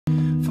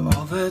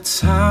the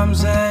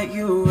times that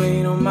you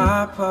rain on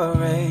my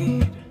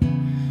parade,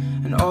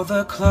 and all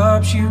the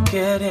clubs you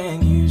get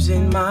in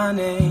using my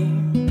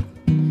name.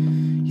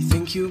 You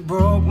think you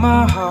broke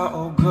my heart,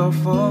 oh girl,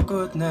 for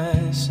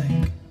goodness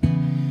sake.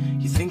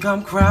 You think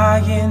I'm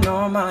crying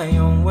on my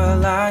own,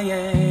 well I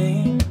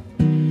ain't.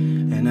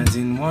 And I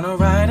didn't wanna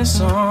write a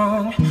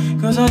song,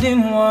 cause I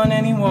didn't want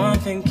anyone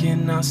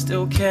thinking I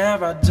still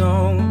care, I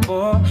don't.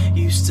 Boy,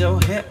 you still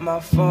hit my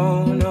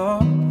phone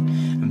up,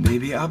 and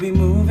baby I'll be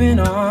moving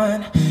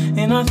on.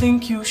 And I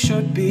think you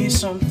should be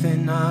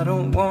something I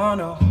don't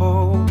wanna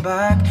hold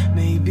back.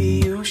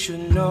 Maybe you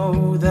should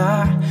know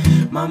that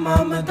my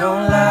mama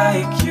don't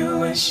like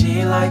you and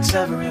she likes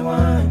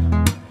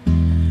everyone.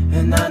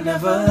 And I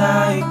never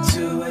like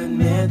to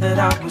admit that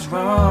I was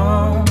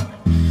wrong,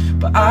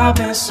 but I've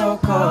been so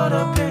caught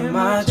up in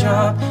my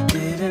job,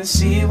 didn't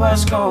see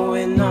what's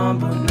going on.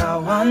 But now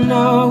I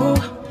know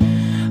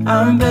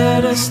I'm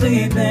better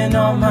sleeping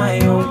on my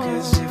own.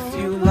 Cause if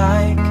you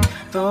like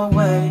the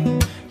way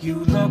you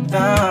look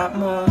that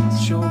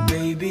much, oh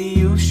baby,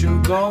 you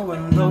should go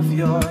and love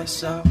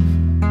yourself.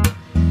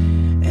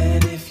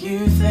 And if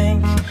you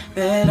think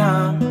that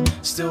I'm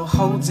still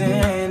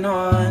holding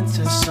on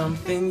to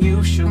something,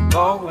 you should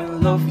go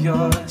and love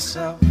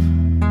yourself.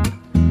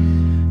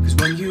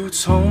 When you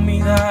told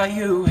me that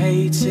you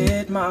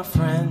hated my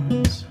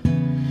friends,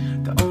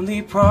 the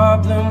only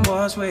problem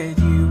was with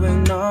you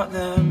and not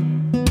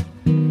them.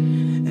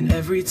 And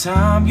every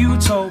time you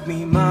told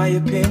me my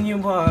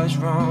opinion was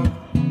wrong,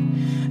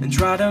 and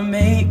tried to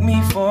make me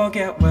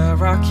forget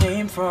where I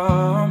came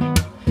from,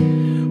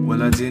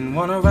 well I didn't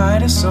wanna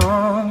write a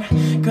song,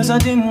 cause I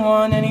didn't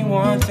want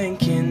anyone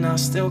thinking I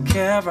still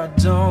care, I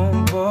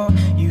don't. But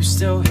you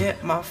still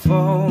hit my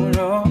phone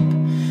up,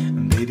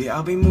 baby,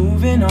 I'll be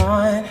moving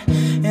on.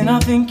 And I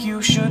think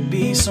you should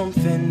be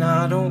something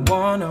I don't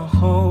wanna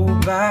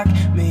hold back.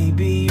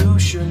 Maybe you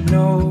should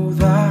know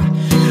that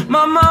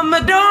my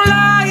mama don't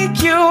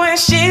like you and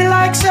she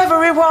likes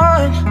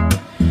everyone.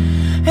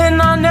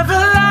 And I never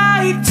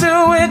like to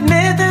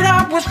admit that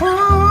I was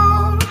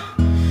wrong,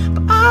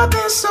 but I've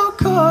been so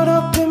caught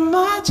up in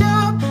my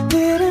job,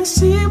 didn't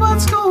see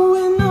what's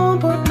going on.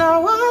 But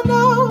now I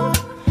know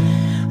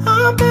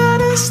I'm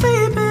better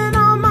sleeping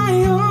on my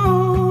own.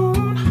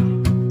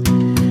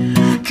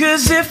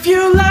 Cause if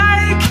you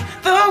like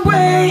the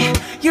way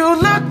you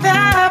look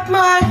that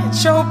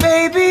much, oh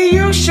baby,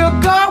 you should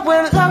go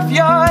and love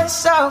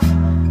yourself.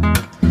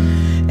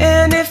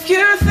 And if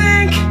you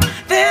think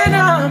that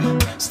I'm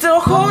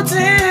still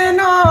holding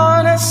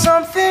on to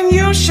something,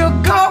 you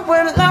should go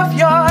and love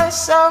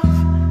yourself.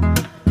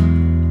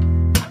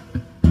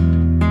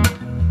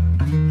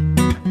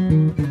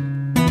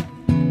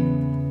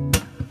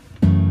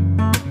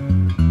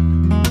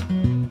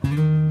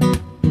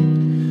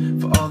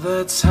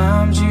 The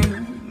times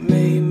you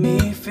made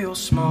me feel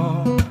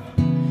small,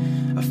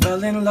 I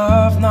fell in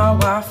love, now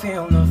I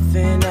feel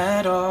nothing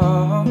at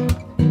all.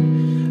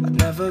 I'd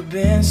never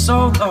been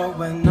so low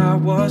when I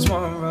was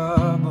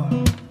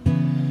vulnerable.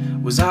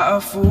 Was I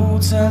a fool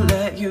to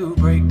let you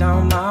break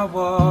down my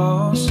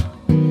walls?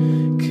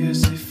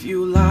 Cause if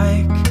you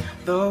like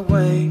the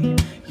way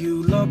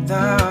you look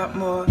that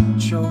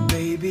much, oh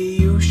baby,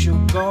 you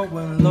should go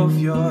and love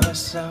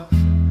yourself.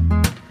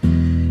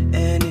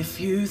 And if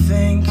you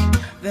think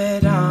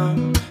that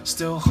I'm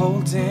still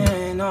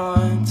holding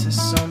on to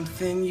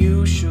something,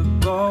 you should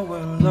go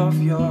and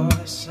love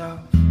yourself.